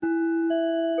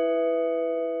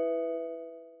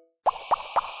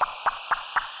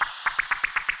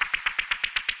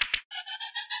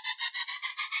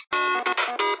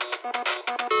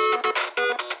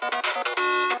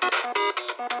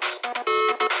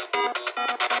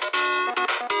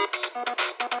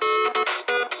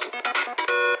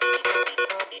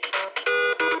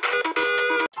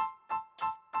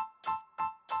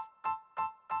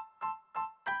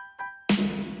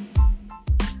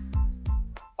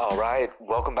Alright,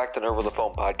 welcome back to Nerd with a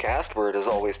Phone podcast, where it is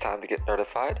always time to get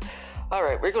nerdified.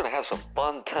 Alright, we're going to have some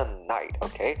fun tonight,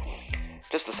 okay?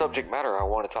 Just the subject matter I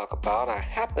want to talk about. I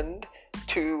happened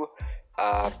to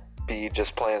be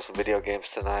just playing some video games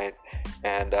tonight,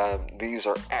 and these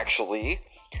are actually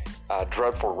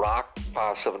Dreadful Rock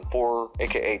 574,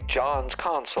 aka John's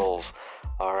consoles.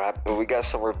 Alright, we got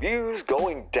some reviews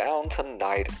going down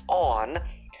tonight on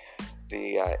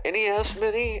the NES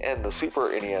Mini and the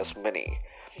Super NES Mini.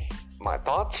 My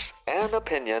thoughts and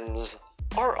opinions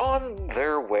are on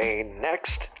their way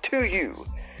next to you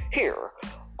here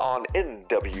on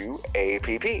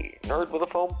NWAPP, Nerd with a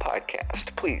Phone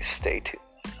podcast. Please stay tuned.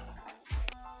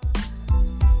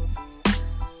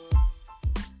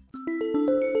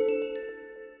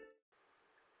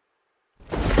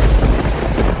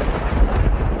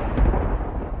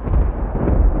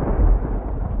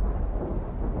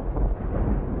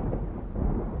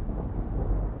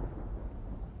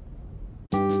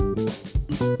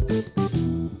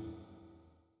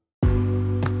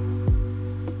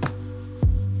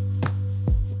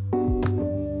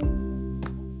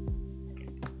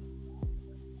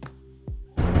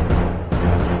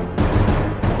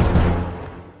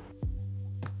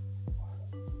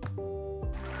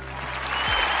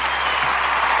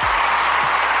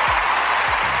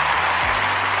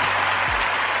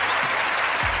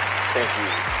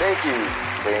 Thank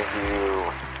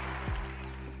you.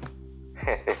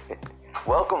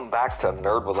 Welcome back to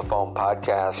Nerd with a Phone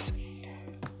podcast.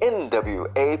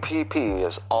 NWAPP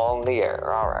is on the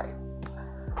air. Alright.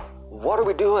 What are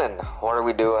we doing?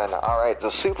 Alright, the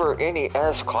Super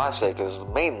NES Classic is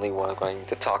mainly what I'm going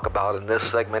to talk about in this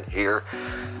segment here.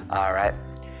 Alright.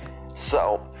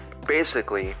 So,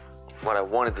 basically, what I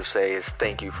wanted to say is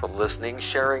thank you for listening,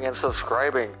 sharing, and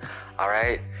subscribing.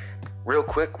 Alright. Real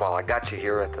quick, while I got you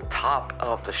here at the top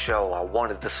of the show, I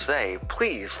wanted to say,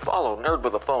 please follow Nerd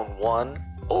with a Phone 1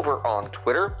 over on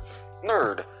Twitter,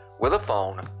 Nerd with a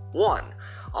Phone 1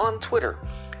 on Twitter.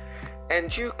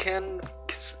 And you can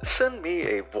send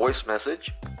me a voice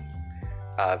message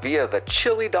via the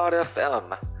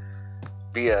chili.fm,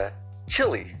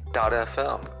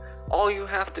 All you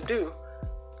have to do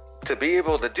to be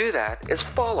able to do that is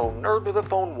follow Nerd with a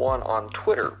Phone 1 on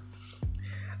Twitter.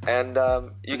 And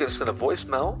you can send a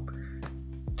voicemail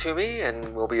to me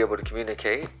and we'll be able to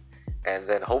communicate. And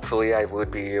then hopefully I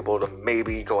would be able to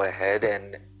maybe go ahead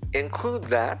and include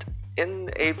that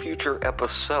in a future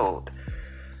episode.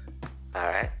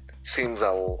 Alright? Seems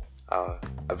a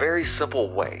very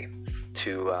simple way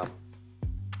to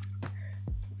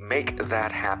make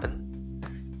that happen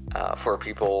for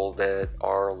people that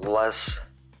are less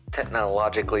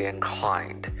technologically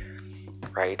inclined.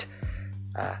 Right?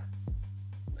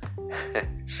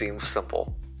 Seems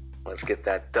simple. Let's get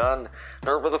that done.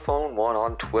 Nerd with a Phone 1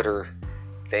 on Twitter.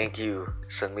 Thank you.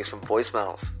 Send me some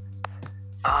voicemails.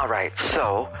 Alright,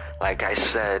 so, like I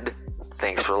said,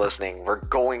 thanks for listening. We're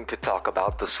going to talk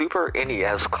about the Super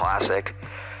NES Classic.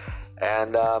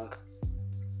 And I'll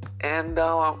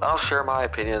share my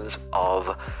opinions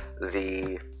of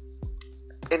the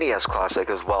NES Classic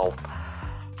as well.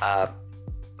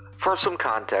 For some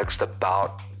context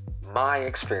about my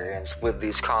experience with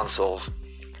these consoles,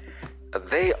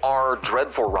 they are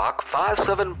Dreadful Rock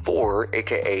 574,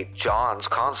 aka John's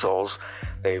consoles.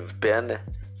 They've been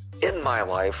in my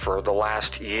life for the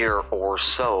last year or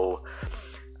so.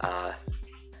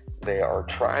 They are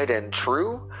tried and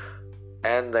true,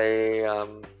 and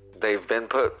they've been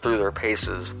put through their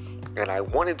paces. And I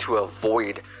wanted to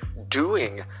avoid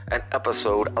doing an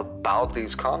episode about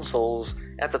these consoles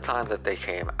at the time that they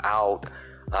came out.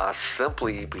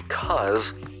 Simply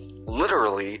because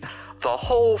literally the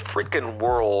whole freaking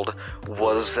world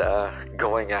was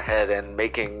going ahead and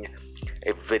making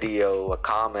a video, a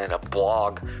comment, a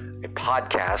blog, a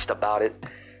podcast about it.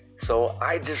 So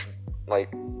I just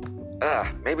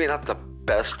maybe not the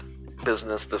best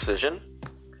business decision,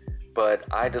 but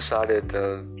I decided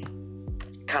to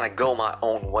kind of go my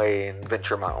own way and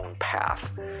venture my own path.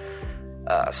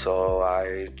 So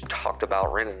I talked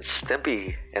about Ren and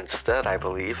Stimpy instead, I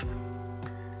believe.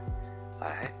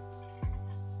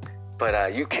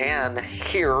 But you can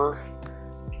hear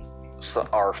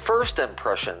our first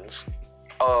impressions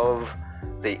of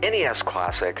the NES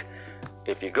Classic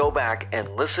if you go back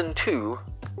and listen to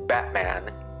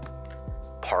Batman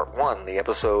Part 1, the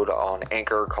episode on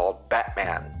Anchor called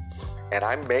Batman. And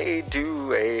I may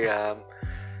do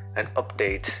an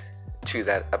update to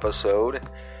that episode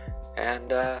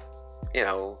and,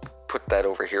 put that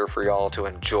over here for y'all to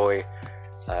enjoy.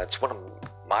 It's one of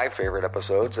my favorite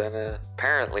episodes, and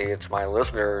apparently it's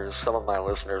some of my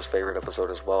listeners' favorite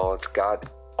episode as well. It's got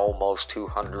almost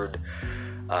 200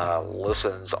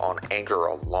 listens on Anchor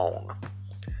alone.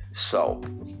 So,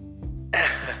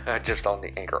 just on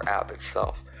the Anchor app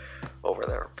itself over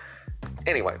there.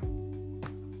 Anyway,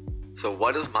 so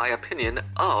what is my opinion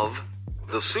of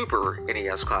the Super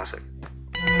NES Classic?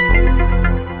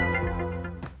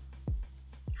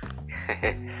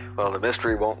 Well, the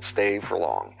mystery won't stay for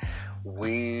long.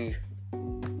 We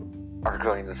are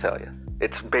going to tell you.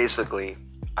 It's basically,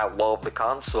 I love the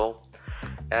console,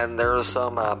 and there's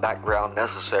some background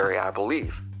necessary, I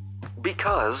believe,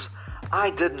 because I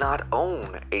did not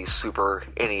own a Super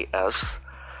NES.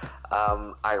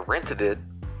 I rented it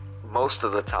most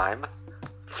of the time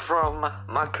from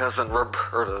my cousin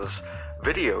Roberta's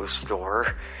video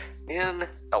store in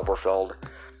Elberfeld.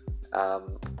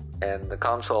 And the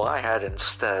console I had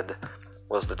instead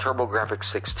was the TurboGrafx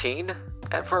 16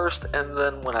 at first, and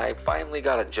then when I finally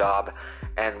got a job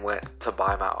and went to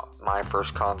buy my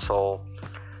first console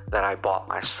that I bought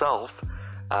myself,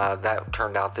 that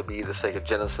turned out to be the Sega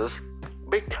Genesis,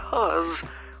 because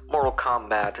Mortal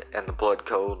Kombat and the Blood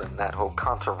Code and that whole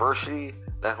controversy,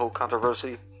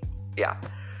 yeah.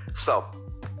 So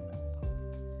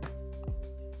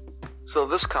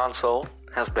this console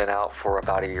has been out for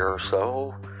about a year or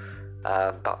so,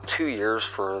 about 2 years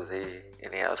for the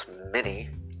NES Mini,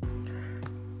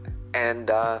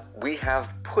 and we have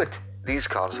put these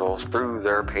consoles through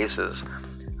their paces.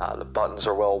 The buttons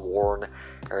are well worn,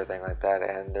 everything like that,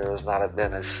 and there has not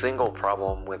been a single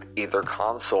problem with either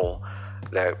console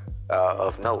that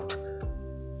of note.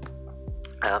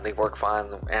 They work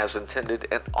fine as intended,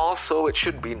 and also it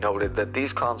should be noted that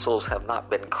these consoles have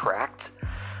not been cracked.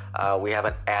 We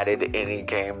haven't added any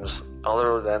games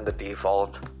other than the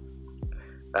default.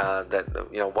 That,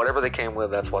 you know, whatever they came with,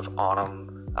 that's what's on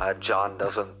them. John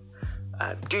doesn't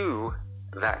do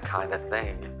that kind of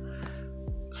thing.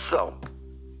 So,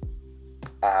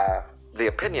 the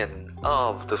opinion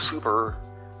of the Super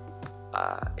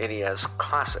NES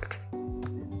Classic.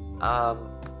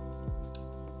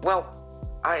 Well,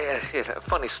 a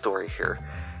funny story here.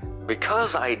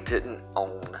 Because I didn't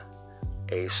own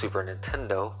a Super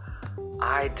Nintendo,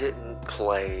 I didn't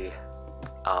play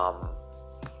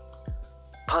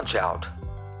Punch-Out,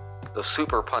 the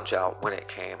Super Punch-Out, when it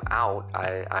came out.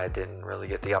 I didn't really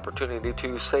get the opportunity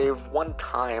to, save one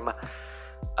time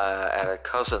at a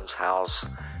cousin's house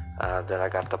that I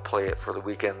got to play it for the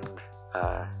weekend.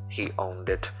 He owned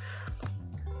it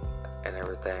and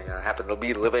everything. I happened to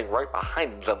be living right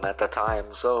behind them at the time,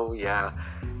 so yeah,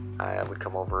 I would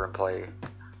come over and play.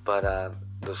 But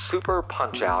the Super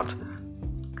Punch-Out,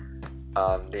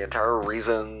 the entire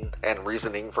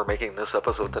reasoning for making this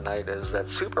episode tonight is that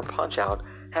Super Punch-Out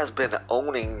has been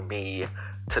owning me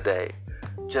today.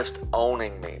 Just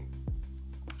owning me.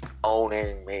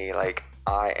 Owning me like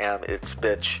I am its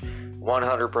bitch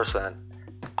 100%.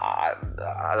 I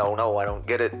don't know, I don't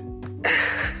get it.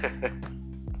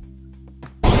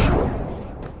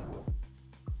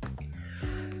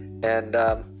 And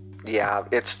yeah,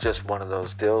 it's just one of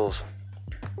those deals.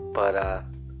 But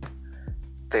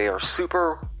they are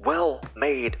super well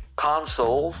made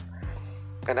consoles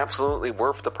and absolutely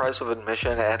worth the price of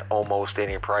admission at almost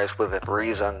any price within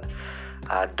reason.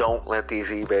 Don't let these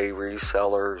eBay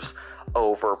resellers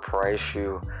overprice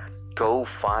you. Go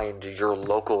find your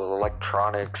local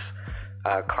electronics,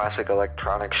 classic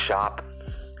electronics shop,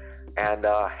 and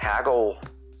haggle,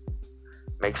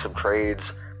 make some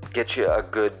trades, get you a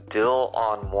good deal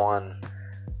on one,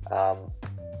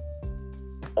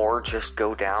 or just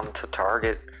go down to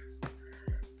Target.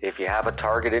 If you have a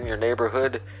Target in your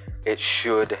neighborhood, it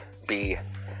should be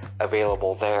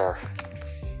available there.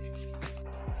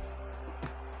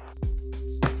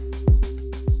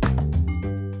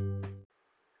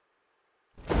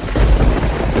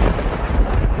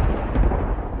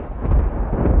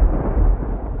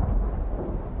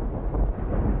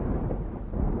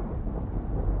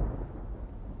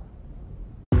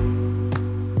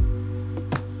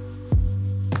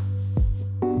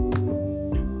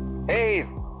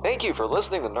 Thank you for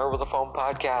listening to Nerd with a Phone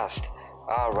podcast.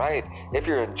 Alright, if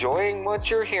you're enjoying what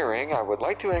you're hearing, I would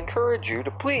like to encourage you to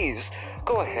please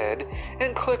go ahead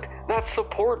and click that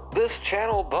support this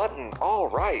channel button.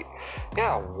 Alright,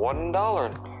 yeah,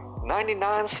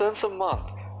 $1.99 a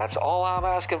month. That's all I'm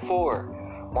asking for.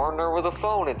 More Nerd with a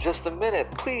Phone in just a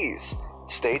minute. Please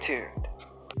stay tuned.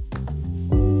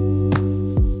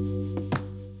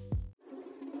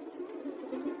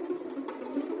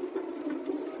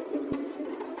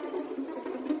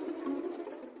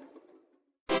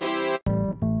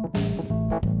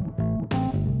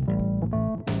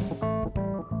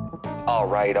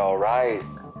 Alright.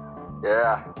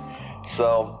 Yeah.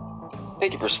 So,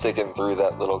 Thank you for sticking through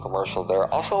that little commercial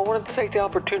there. Also, I wanted to take the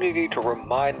opportunity to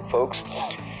remind folks,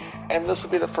 and this will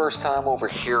be the first time over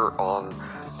here on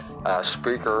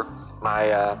Spreaker.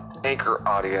 My Anchor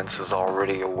audience is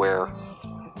already aware,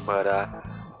 but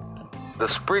the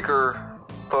Spreaker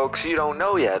folks, you don't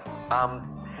know yet.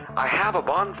 I have a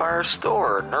Bonfire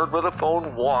store, Nerd with a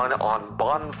Phone 1 on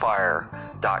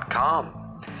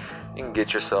bonfire.com. You can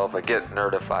get yourself a Get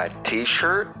Nerdified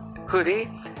t-shirt, hoodie,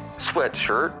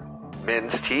 sweatshirt,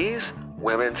 men's tees,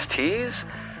 women's tees,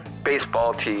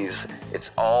 baseball tees.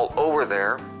 It's all over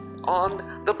there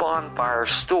on the Bonfire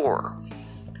store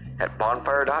at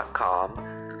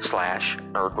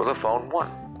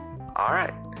bonfire.com/nerdwithaphone1.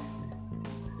 Alright.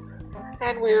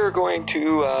 And we're going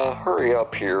to hurry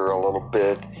up here a little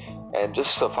bit, and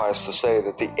just suffice to say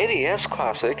that the NES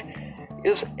Classic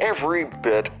is every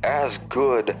bit as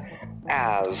good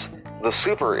as the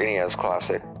Super NES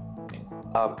Classic.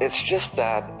 It's just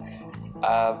that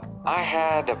I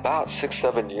had about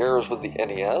 6-7 years with the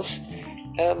NES,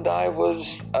 and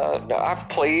I've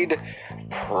played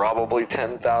probably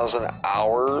 10,000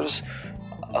 hours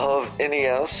of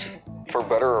NES, for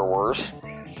better or worse.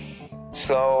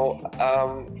 So,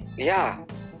 yeah,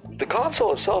 the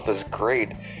console itself is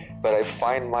great, but I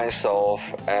find myself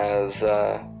as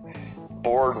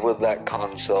bored with that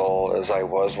console as I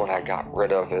was when I got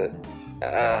rid of it.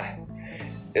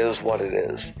 Is what it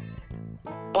is.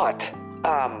 But,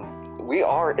 we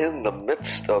are in the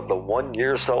midst of the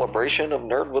 1-year celebration of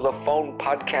Nerd with a Phone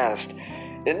podcast.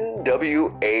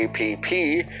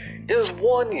 NWAPP is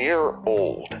 1 year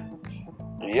old.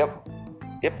 Yep.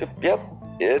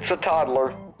 It's a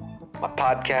toddler. My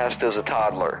podcast is a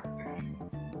toddler.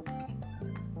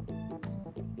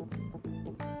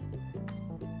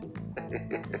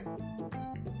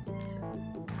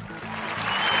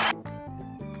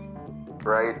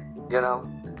 Right? You know,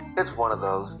 it's one of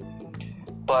those.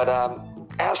 But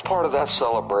as part of that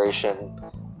celebration,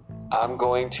 I'm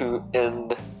going to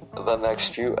end the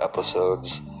next few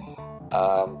episodes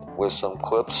with some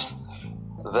clips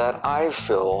that I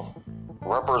feel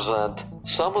represent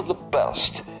some of the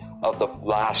best of the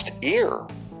last year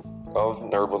of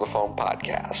Nerd with a Phone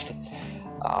podcast.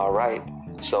 Alright,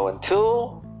 so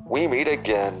until we meet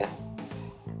again,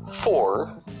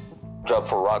 for Drug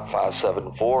for Rock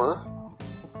 574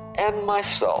 and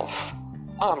myself,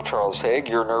 I'm Charles Haig,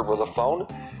 your Nerd with a Phone.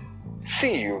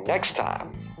 See you next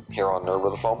time here on Nerd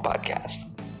with a Phone podcast.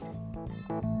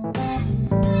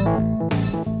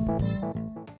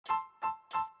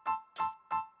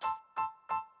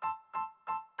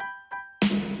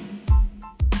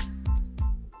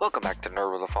 Welcome back to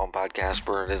Nerd with a Phone podcast,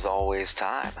 where it is always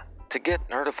time to get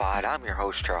nerdified. I'm your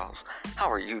host, Charles. How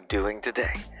are you doing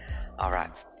today?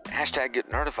 Alright, hashtag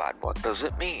get nerdified. What does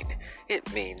it mean?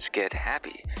 It means get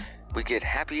happy. We get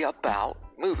happy about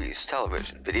movies,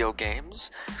 television, video games,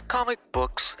 comic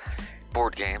books,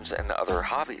 board games, and other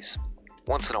hobbies.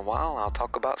 Once in a while, I'll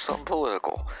talk about something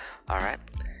political. Alright,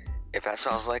 if that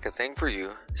sounds like a thing for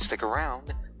you, stick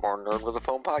around. More Nerd with a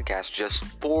Phone podcast just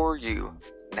for you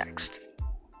next.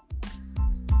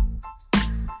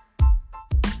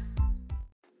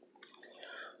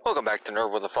 Welcome back to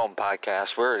Nerd with a Phone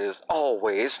podcast, where it is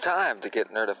always time to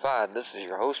get nerdified. This is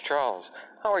your host, Charles.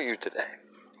 How are you today?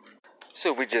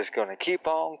 So we're just going to keep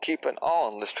on keeping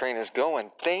on. This train is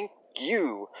going. Thank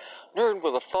you, Nerd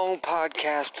with a Phone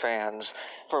podcast fans,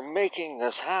 for making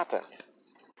this happen.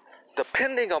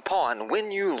 Depending upon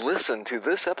when you listen to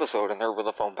this episode of Nerd with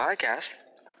a Phone podcast,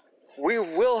 we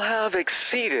will have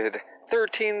exceeded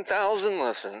 13,000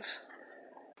 listens.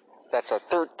 That's a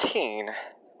 13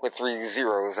 with 3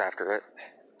 zeros after it.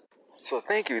 So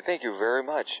thank you very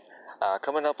much.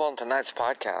 Coming up on tonight's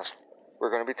podcast, we're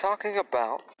going to be talking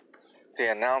about the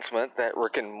announcement that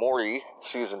Rick and Morty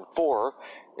Season 4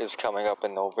 is coming up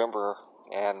in November,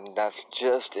 and that's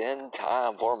just in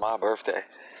time for my birthday.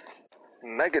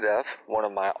 Megadeth, one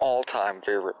of my all-time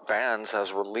favorite bands,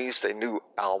 has released a new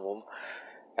album.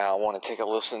 I want to take a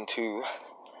listen to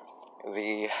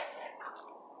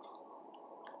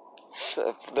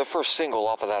the first single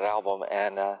off of that album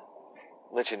and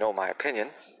let you know my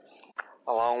opinion,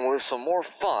 along with some more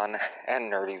fun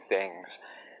and nerdy things.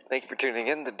 Thank you for tuning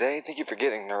in today. Thank you for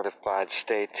getting nerdified.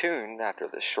 Stay tuned. After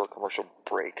this short commercial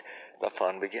break, the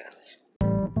fun begins.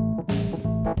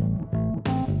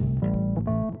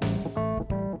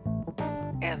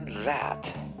 And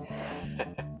that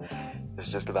is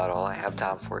just about all I have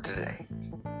time for today.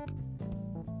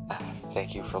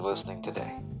 Thank you for listening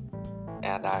today.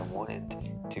 And I wanted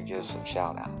to give some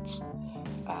shout outs.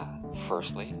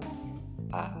 Firstly,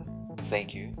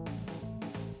 thank you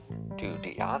to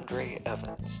DeAndre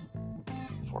Evans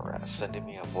for sending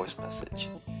me a voice message.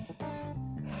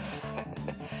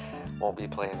 Won't be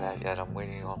playing that yet. I'm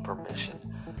waiting on permission.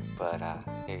 But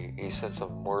he sent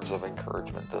some words of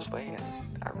encouragement this way, and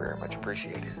I very much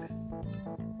appreciated it.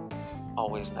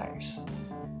 Always nice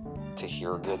to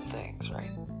hear good things,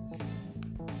 right?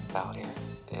 About it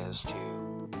is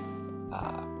to,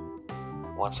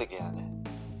 once again,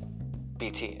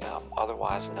 BTM,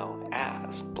 otherwise known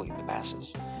as Bleed the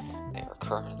Masses. They are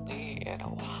currently in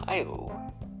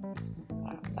Ohio.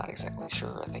 I'm not exactly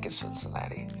sure. I think it's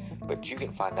Cincinnati. But you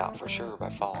can find out for sure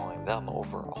by following them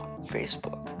over on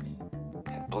Facebook.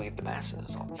 At Bleed the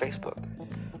Masses on Facebook.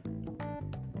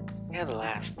 And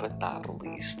last but not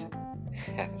least,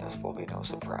 and this will be no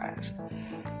surprise,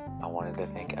 I wanted to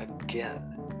thank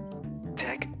again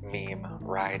Tech Meme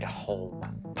Ride Home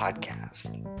Podcast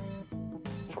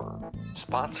for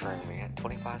sponsoring me at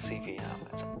 25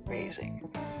 CVM. It's amazing.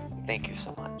 Thank you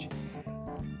so much.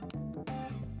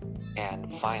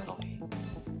 And finally,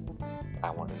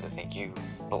 I wanted to thank you,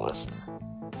 the listener.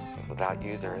 Because without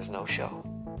you, there is no show.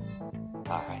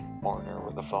 Alright, more Nerd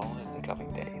with the Phone in the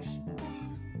coming days.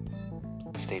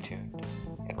 Stay tuned.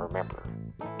 And remember,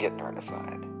 get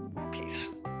nerdified. Peace.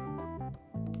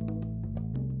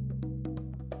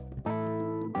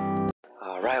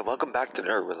 Alright, welcome back to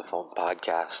Nerd with the Phone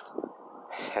podcast.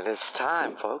 And it's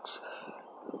time, folks.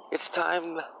 It's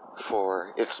time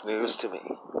for It's News to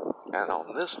Me. And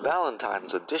on this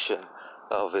Valentine's edition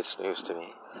of It's News to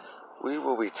Me, we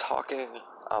will be talking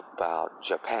about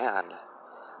Japan.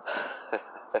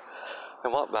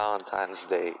 And what Valentine's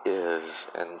Day is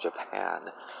in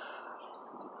Japan.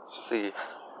 See,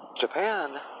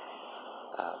 Japan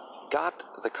got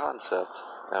the concept,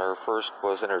 or first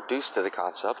was introduced to the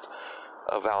concept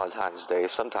of Valentine's Day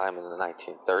sometime in the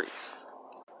 1930s.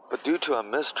 But due to a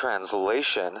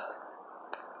mistranslation,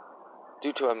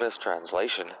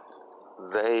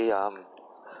 they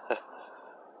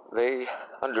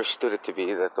understood it to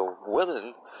be that the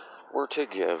women were to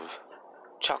give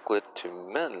chocolate to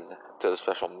men, to the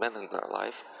special men in their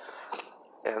life.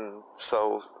 And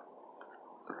so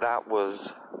that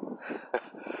was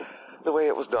the way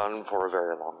it was done for a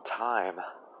very long time.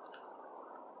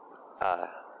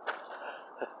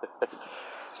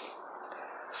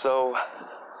 So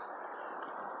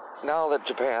now that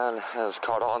Japan has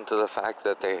caught on to the fact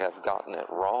that they have gotten it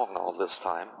wrong all this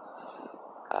time,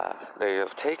 they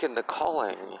have taken to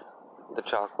calling the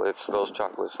chocolates, those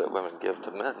chocolates that women give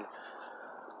to men,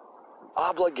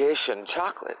 obligation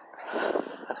chocolate.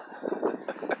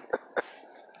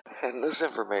 And this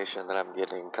information that I'm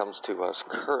getting comes to us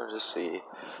courtesy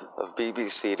of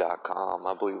BBC.com.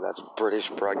 I believe that's British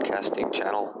Broadcasting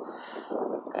Channel.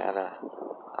 And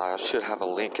I should have a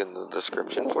link in the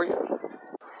description for you,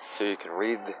 so you can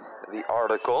read the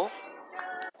article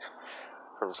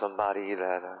from somebody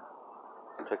that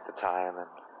took the time and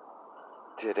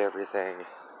did everything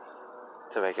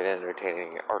to make an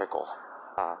entertaining article.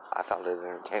 I found it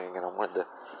entertaining, and I wanted to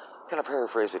kind of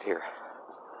paraphrase it here.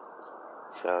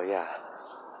 So yeah,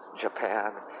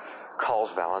 Japan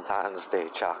calls Valentine's Day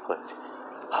chocolate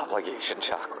obligation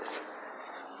chocolate.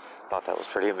 Thought that was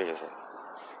pretty amusing.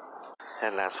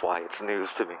 And that's why it's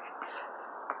news to me.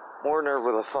 More Nerd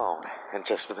with a Phone in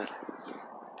just a minute.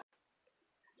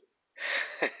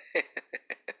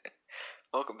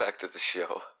 Welcome back to the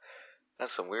show.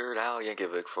 That's some Weird Al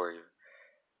Yankovic for you.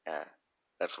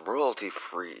 That's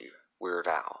royalty-free Weird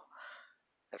Al.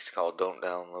 It's called Don't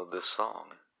Download This Song.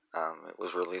 It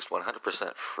was released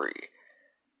 100% free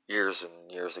years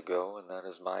and years ago, and that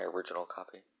is my original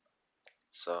copy.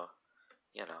 So,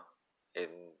 you know,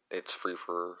 it's free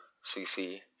for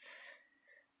CC.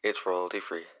 It's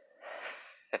royalty-free.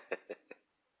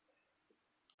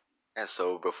 And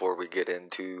so, before we get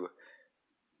into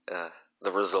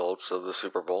the results of the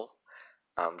Super Bowl,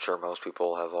 I'm sure most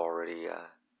people have already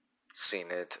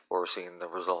seen it or seen the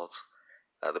results.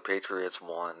 The Patriots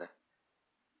won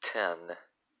 10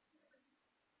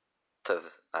 to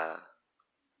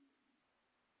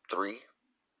 3.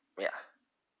 Yeah.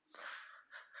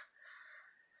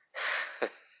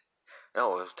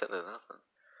 No, it was 10 to nothing.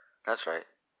 That's right.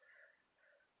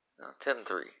 No,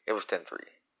 10-3. It was 10-3.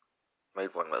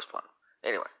 Made one, missed one.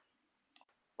 Anyway.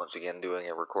 Once again, doing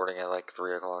a recording at like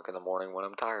 3 o'clock in the morning when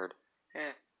I'm tired.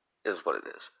 Is what it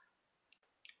is.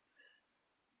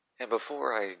 And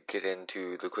before I get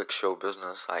into the quick show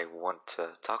business I want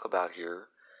to talk about here,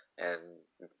 and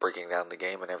breaking down the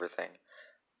game and everything,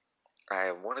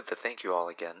 I wanted to thank you all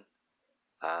again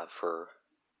for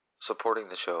supporting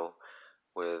the show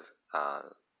with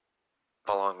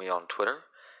following me on Twitter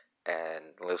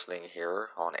and listening here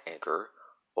on Anchor,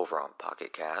 over on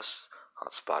Pocket Casts,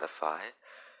 on Spotify,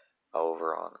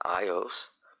 over on iOS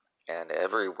and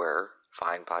everywhere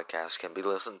fine podcasts can be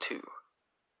listened to.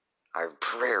 I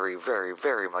very, very,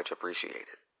 very much appreciate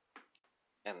it.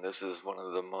 And this is one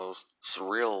of the most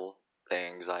surreal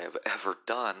things I have ever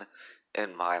done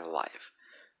in my life.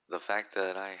 The fact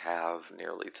that I have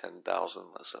nearly 10,000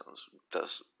 listens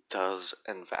does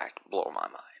in fact blow my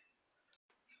mind.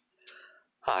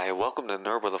 Hi, welcome to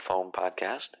Nerd with a Phone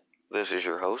podcast. This is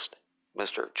your host,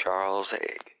 Mr. Charles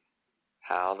Haig.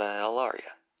 How the hell are you?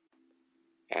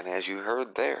 And as you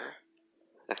heard there,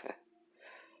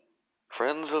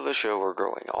 friends of the show are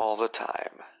growing all the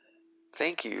time.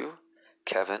 Thank you,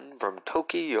 Kevin from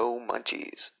Tokyo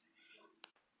Munchies.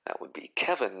 That would be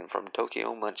Kevin from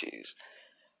Tokyo Munchies.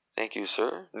 Thank you,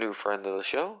 sir, new friend of the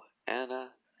show, and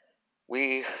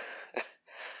we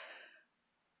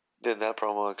did that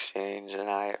promo exchange, and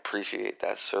I appreciate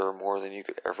that, sir, more than you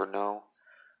could ever know.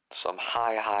 Some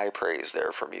high praise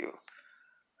there from you.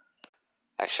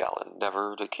 I shall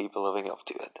endeavor to keep living up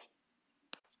to it.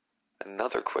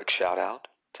 Another quick shout out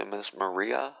to Miss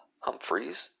Maria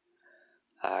Humphreys,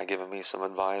 giving me some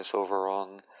advice over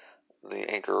on the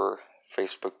Anchor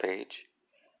Facebook page,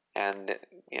 and,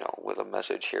 with a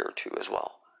message here too as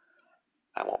well.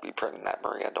 I won't be printing that,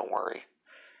 Maria, don't worry.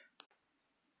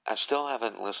 I still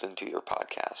haven't listened to your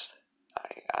podcast.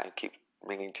 I keep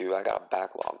meaning to. I got a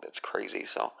backlog that's crazy,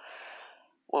 so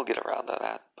we'll get around to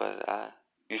that. But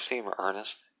you seem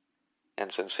earnest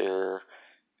and sincere,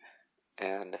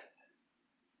 and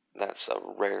that's a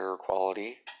rare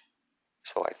quality,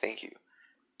 so I thank you.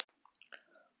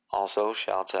 Also,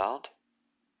 shouts out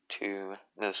to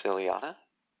Miss Ileana.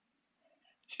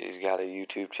 She's got a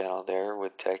YouTube channel there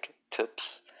with tech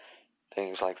tips,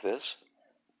 things like this,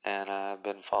 and I've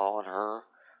been following her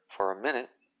for a minute,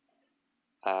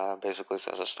 basically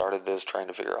since I started this, trying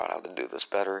to figure out how to do this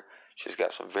better. She's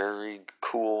got some very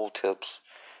cool tips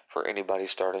for anybody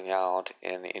starting out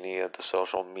in any of the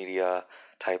social media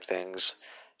type things,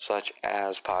 such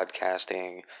as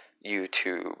podcasting,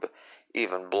 YouTube,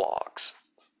 even blogs.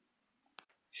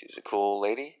 She's a cool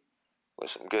lady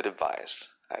with some good advice.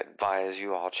 I advise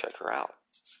you all check her out.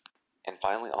 And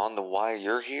finally, on to why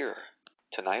you're here.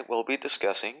 Tonight we'll be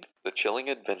discussing The Chilling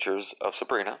Adventures of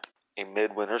Sabrina, A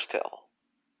Midwinter's Tale.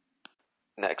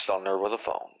 Next on Nerd with a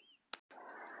Phone.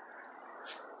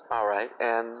 Alright,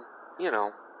 and,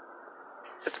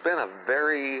 it's been a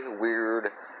very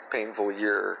weird, painful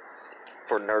year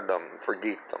for nerddom, for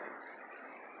geekdom.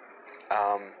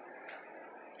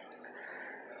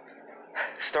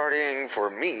 Starting for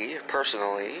me,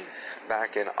 personally,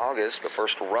 back in August, the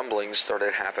first rumblings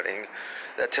started happening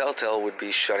that Telltale would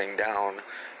be shutting down,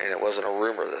 and it wasn't a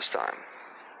rumor this time.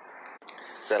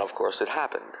 Then, of course, it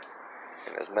happened,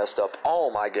 and has messed up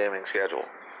all my gaming schedule.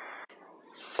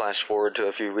 Flash forward to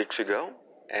a few weeks ago,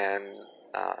 and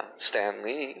Stan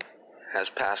Lee has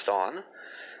passed on.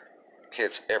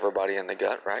 Hits everybody in the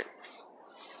gut, right?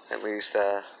 At least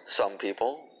some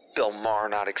people. Bill Maher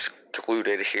not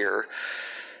excluded here.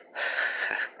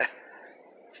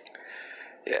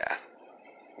 Yeah,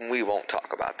 we won't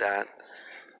talk about that.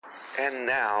 And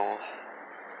now,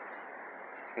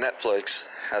 Netflix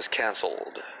has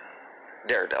canceled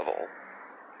Daredevil.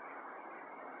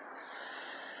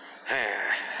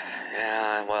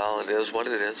 Yeah, well, it is what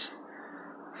it is.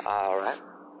 Alright.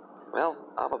 Well,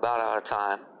 I'm about out of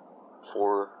time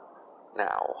for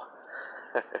now.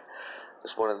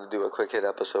 Just wanted to do a quick hit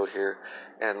episode here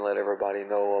and let everybody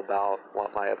know about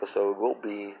what my episode will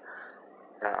be.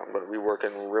 I'm going to be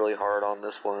working really hard on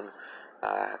this one.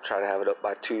 Try to have it up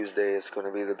by Tuesday. It's going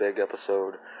to be the big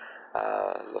episode.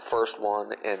 The first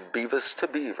one in Beavis to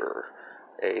Beaver,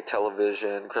 a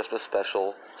television Christmas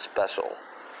special.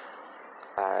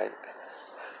 Alright.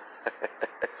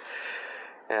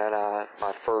 And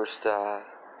my first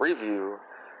review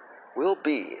will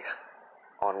be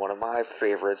on one of my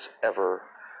favorites ever,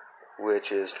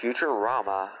 which is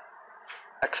Futurama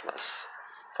Xmas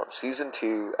from Season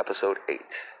 2, Episode 8.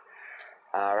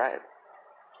 Alright.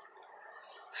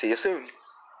 See you soon.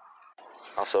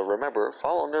 Also, remember,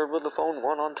 follow Nerd with the Phone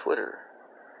 1 on Twitter.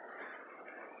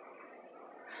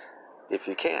 If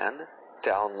you can,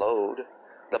 download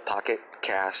the Pocket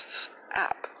Casts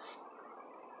app.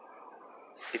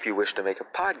 If you wish to make a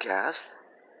podcast,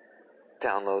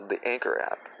 download the Anchor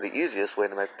app, the easiest way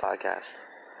to make a podcast.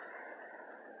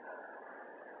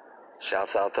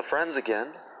 Shouts out to friends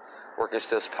again. Working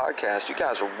this podcast, you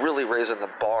guys are really raising the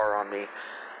bar on me.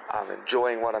 I'm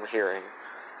enjoying what I'm hearing.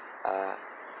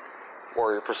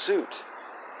 Warrior Pursuit,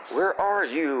 where are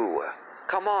you?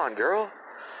 Come on, girl.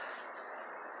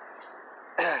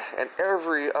 And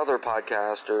every other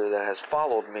podcaster that has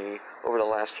followed me over the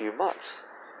last few months,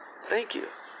 thank you.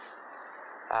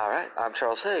 Alright, I'm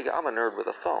Charles Haig. I'm a nerd with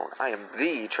a phone. I am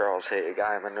the Charles Haig.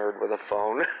 I am a nerd with a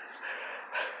phone.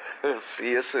 See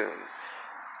you soon.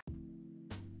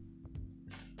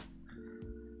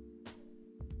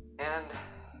 And,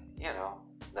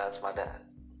 that's my dad.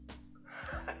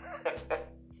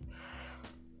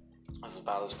 It's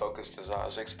about as focused as I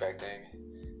was expecting.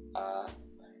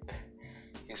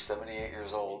 He's 78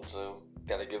 years old, so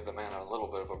gotta give the man a little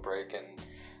bit of a break, and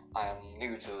I am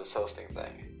new to this hosting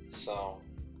thing. So,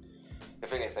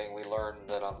 if anything, we learned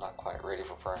that I'm not quite ready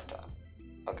for prime time.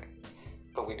 Okay,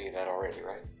 but we knew that already,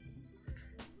 right?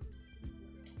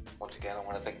 Once again, I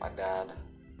want to thank my dad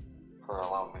for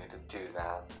allowing me to do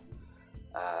that.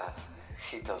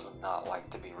 He does not like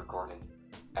to be recorded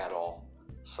at all,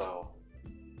 so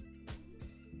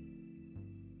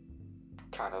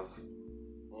kind of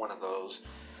one of those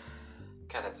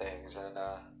kind of things, and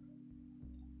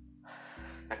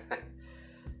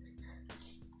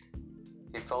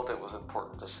he felt it was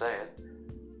important to say it,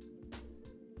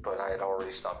 but I had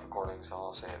already stopped recording, so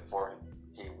I'll say it for him.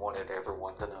 He wanted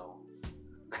everyone to know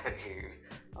that he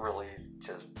really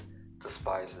just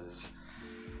despises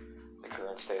the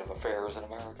current state of affairs in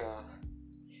America,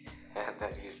 and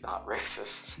that he's not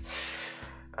racist.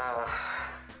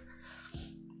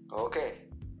 Okay,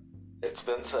 it's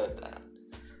been said then.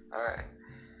 Alright,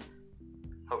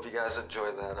 hope you guys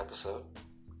enjoyed that episode,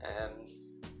 and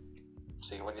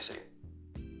see you when you see it.